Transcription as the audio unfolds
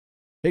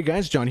Hey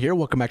guys, John here.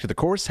 Welcome back to the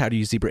course, How to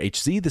Use Zebra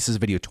HZ. This is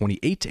video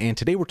 28, and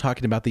today we're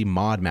talking about the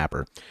mod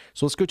mapper.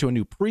 So let's go to a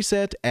new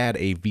preset, add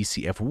a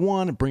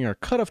VCF1, bring our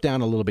cutoff down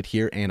a little bit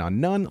here, and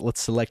on none,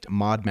 let's select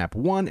mod map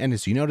 1, and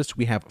as you notice,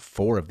 we have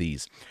 4 of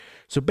these.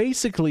 So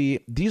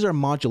basically, these are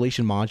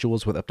modulation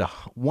modules with up to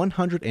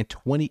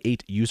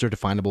 128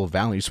 user-definable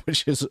values,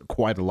 which is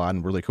quite a lot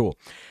and really cool.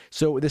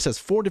 So this has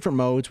 4 different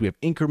modes. We have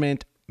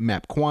increment,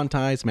 map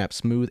quantize, map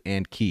smooth,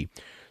 and key.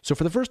 So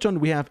for the first one,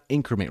 we have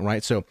increment,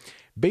 right? So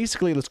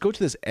basically, let's go to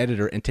this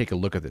editor and take a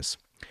look at this.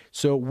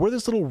 So where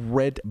this little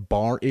red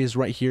bar is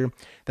right here,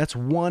 that's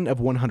 1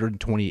 of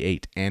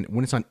 128. And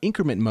when it's on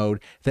increment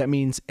mode, that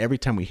means every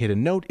time we hit a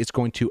note, it's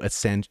going to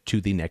ascend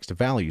to the next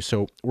value.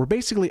 So we're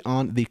basically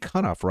on the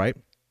cutoff, right?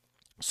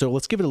 So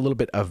let's give it a little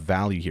bit of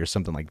value here,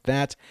 something like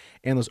that.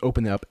 And let's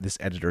open up this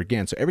editor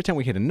again. So every time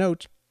we hit a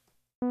note,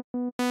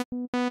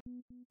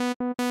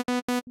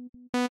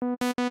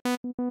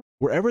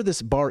 wherever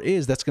this bar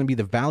is, that's going to be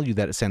the value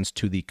that it sends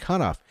to the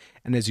cutoff.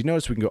 And as you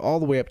notice, we can go all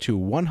the way up to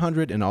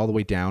 100 and all the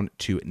way down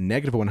to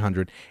negative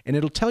 100. And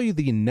it'll tell you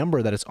the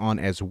number that it's on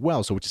as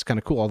well. So which is kind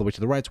of cool. All the way to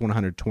the right, it's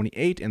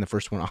 128. And the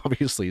first one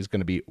obviously is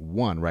going to be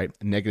 1, right?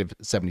 Negative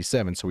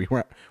 77. So we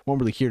won't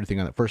really hear anything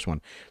on that first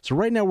one. So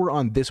right now we're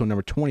on this one,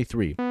 number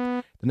 23.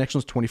 The next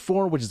one's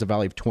 24, which is a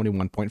value of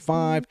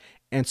 21.5,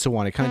 and so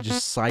on. It kind of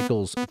just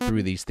cycles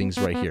through these things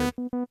right here.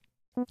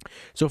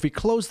 So if we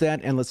close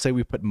that, and let's say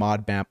we put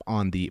mod map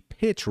on the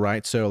pitch,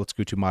 right? So let's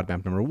go to mod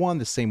map number 1,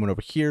 the same one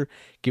over here,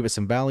 give it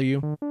some value.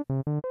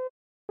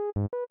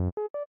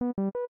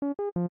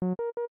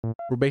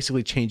 We're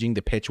basically changing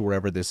the pitch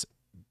wherever this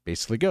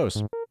basically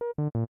goes.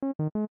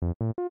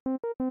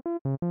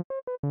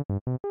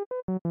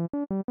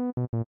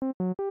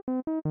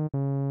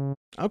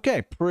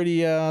 Okay,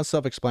 pretty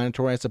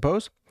self-explanatory, I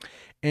suppose.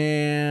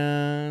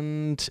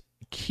 And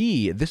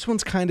key. This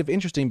one's kind of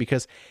interesting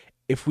because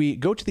if we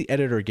go to the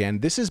editor again,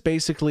 this is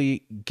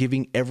basically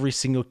giving every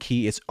single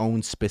key its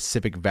own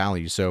specific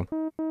value. So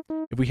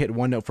if we hit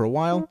one note for a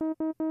while,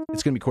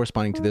 it's going to be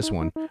corresponding to this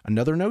one.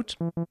 Another note,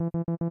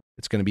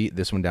 it's going to be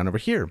this one down over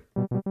here.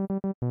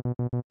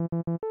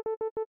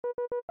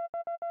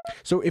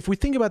 So if we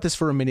think about this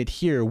for a minute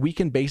here, we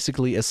can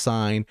basically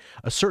assign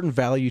a certain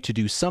value to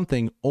do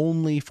something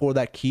only for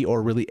that key,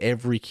 or really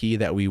every key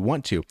that we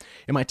want to.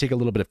 It might take a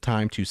little bit of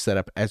time to set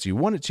up as you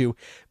want it to,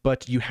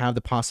 but you have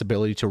the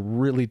possibility to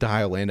really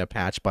dial in a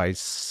patch by,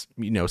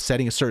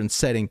 setting a certain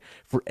setting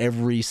for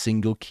every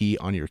single key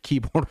on your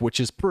keyboard, which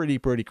is pretty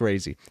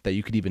crazy that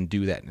you could even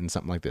do that in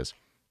something like this.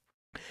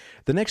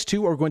 The next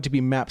two are going to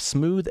be map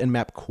smooth and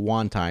map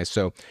quantize.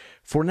 So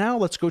for now,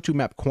 let's go to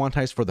map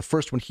quantize for the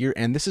first one here,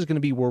 and this is going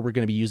to be where we're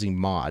going to be using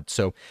mod.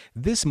 So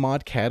this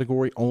mod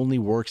category only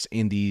works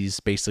in these,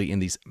 basically in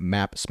these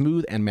map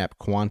smooth and map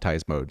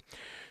quantize mode.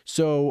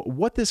 So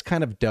what this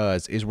kind of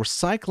does is we're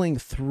cycling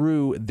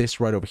through this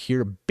right over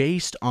here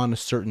based on a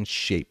certain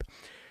shape.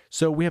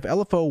 So we have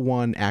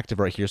LFO1 active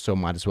right here, so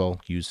might as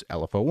well use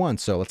LFO1.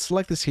 So let's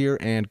select this here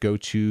and go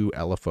to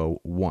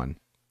LFO1.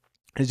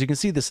 As you can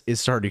see, this is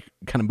starting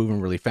kind of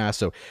moving really fast,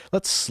 so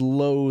let's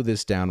slow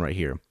this down right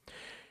here.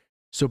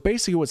 So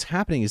basically what's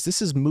happening is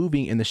this is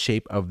moving in the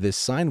shape of this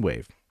sine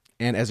wave,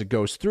 and as it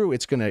goes through,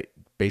 it's going to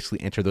basically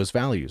enter those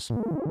values.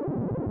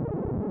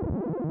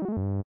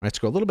 Let's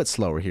go a little bit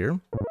slower here.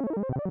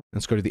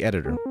 Let's go to the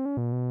editor.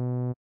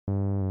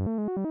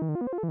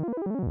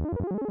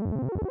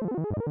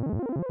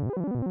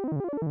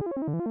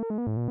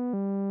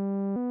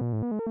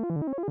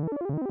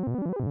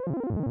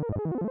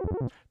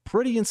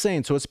 Pretty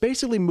insane. So it's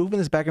basically moving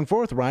this back and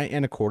forth, right?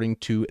 And according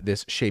to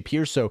this shape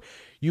here. So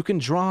you can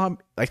draw,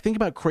 think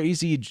about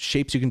crazy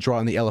shapes you can draw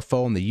in the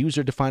LFO and the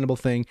user definable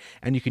thing,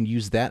 and you can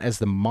use that as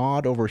the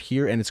mod over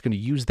here, and it's going to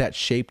use that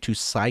shape to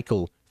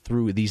cycle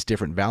through these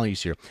different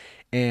values here.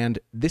 And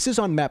this is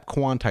on map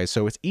quantize,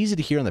 so it's easy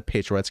to hear on the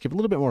pitch, right? Let's give a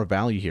little bit more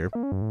value here.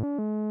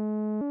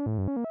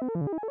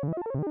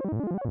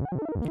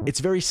 It's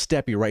very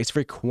steppy, right? It's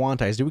very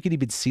quantized. And we can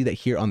even see that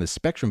here on the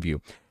spectrum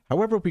view.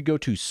 However, if we go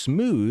to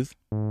smooth,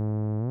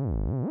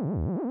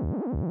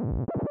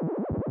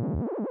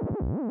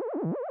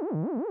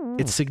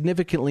 it's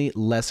significantly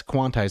less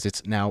quantized.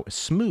 It's now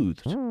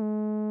smoothed.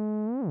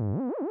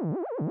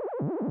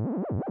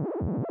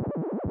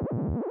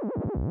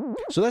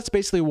 So that's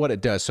basically what it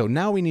does. So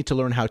now we need to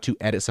learn how to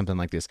edit something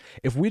like this.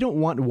 If we don't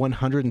want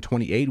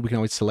 128, we can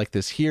always select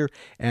this here,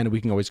 and we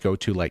can always go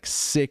to like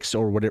 6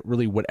 or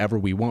whatever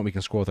we want. We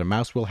can scroll with our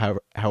mouse wheel,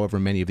 however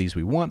many of these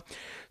we want.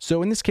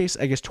 So in this case,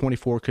 I guess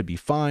 24 could be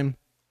fine.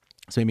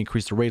 So maybe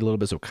increase the rate a little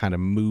bit so it kind of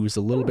moves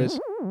a little bit.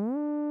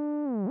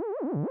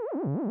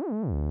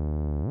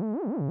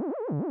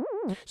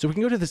 So we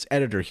can go to this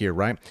editor here,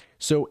 right?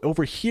 So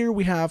over here,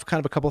 we have kind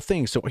of a couple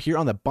things. So here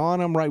on the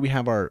bottom, right, we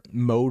have our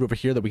mode over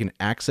here that we can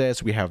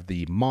access. We have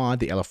the mod,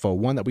 the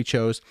LFO1 that we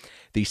chose,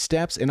 the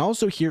steps, and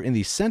also here in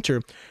the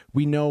center,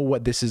 we know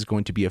what this is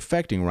going to be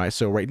affecting, right?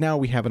 So right now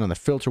we have it on the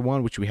filter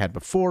one, which we had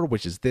before,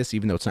 which is this,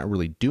 even though it's not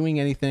really doing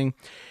anything.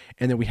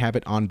 And then we have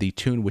it on the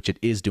tune, which it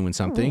is doing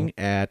something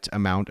at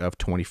amount of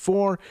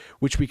 24,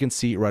 which we can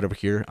see right over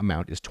here,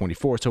 amount is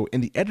 24. So in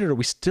the editor,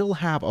 we still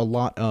have a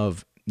lot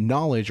of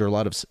knowledge or a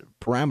lot of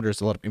parameters,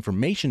 a lot of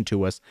information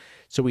to us,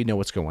 so we know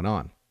what's going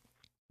on.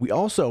 We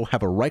also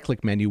have a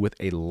right-click menu with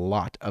a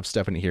lot of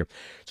stuff in here.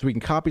 So we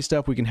can copy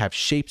stuff, we can have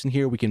shapes in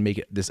here, we can make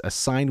it this a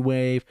sine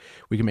wave,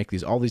 we can make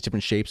all these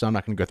different shapes. I'm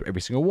not going to go through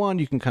every single one.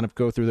 You can kind of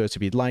go through those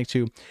if you'd like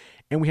to.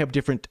 And we have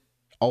different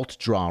Alt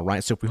draw,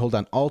 right? So if we hold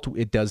down Alt,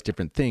 it does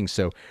different things.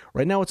 So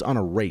right now it's on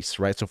erase,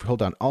 right? So if we hold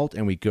down Alt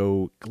and we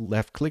go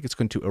left click, it's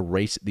going to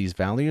erase these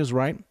values,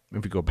 right?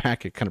 If we go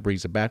back, it kind of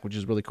brings it back, which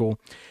is really cool.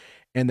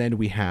 And then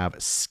we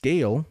have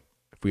scale.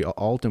 If we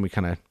Alt and we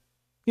kind of,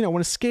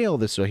 want to scale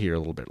this right here a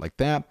little bit like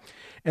that.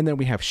 And then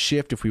we have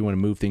shift if we want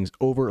to move things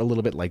over a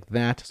little bit like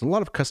that. There's a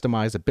lot of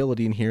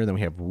customizability in here. Then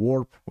we have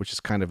warp, which is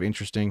kind of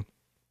interesting.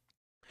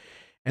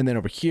 And then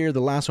over here, the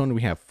last one,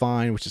 we have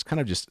fine, which is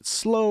kind of just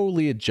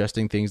slowly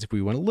adjusting things if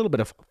we want a little bit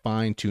of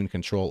fine-tune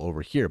control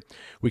over here.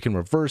 We can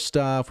reverse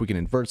stuff, we can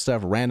invert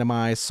stuff,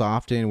 randomize,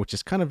 soften, which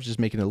is kind of just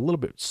making it a little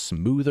bit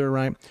smoother,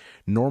 right?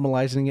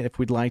 Normalizing it if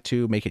we'd like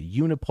to, make it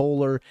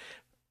unipolar,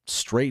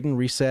 straighten,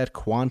 reset,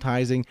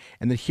 quantizing.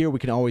 And then here we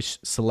can always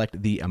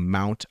select the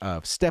amount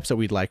of steps that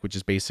we'd like, which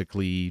is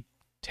basically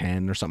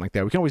 10 or something like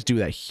that. We can always do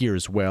that here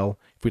as well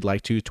if we'd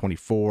like to.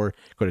 24,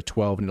 go to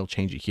 12 and it'll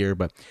change it here.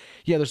 But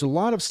yeah, there's a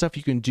lot of stuff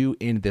you can do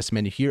in this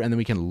menu here, and then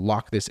we can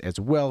lock this as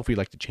well if we'd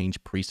like to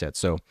change presets.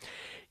 So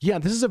yeah,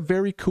 this is a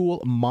very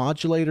cool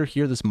modulator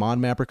here, this mod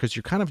mapper, because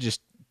you're kind of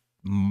just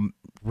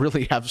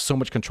really have so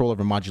much control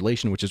over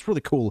modulation, which is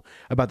really cool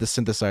about this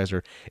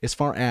synthesizer. As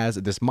far as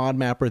this mod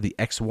mapper, the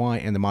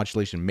XY, and the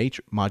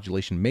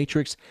modulation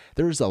matrix,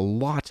 there's a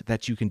lot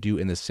that you can do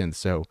in this synth.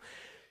 So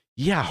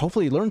yeah,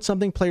 hopefully you learned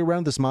something, play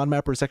around. This mod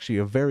mapper is actually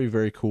a very,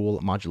 very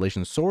cool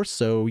modulation source.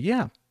 So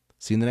yeah,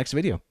 see you in the next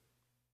video.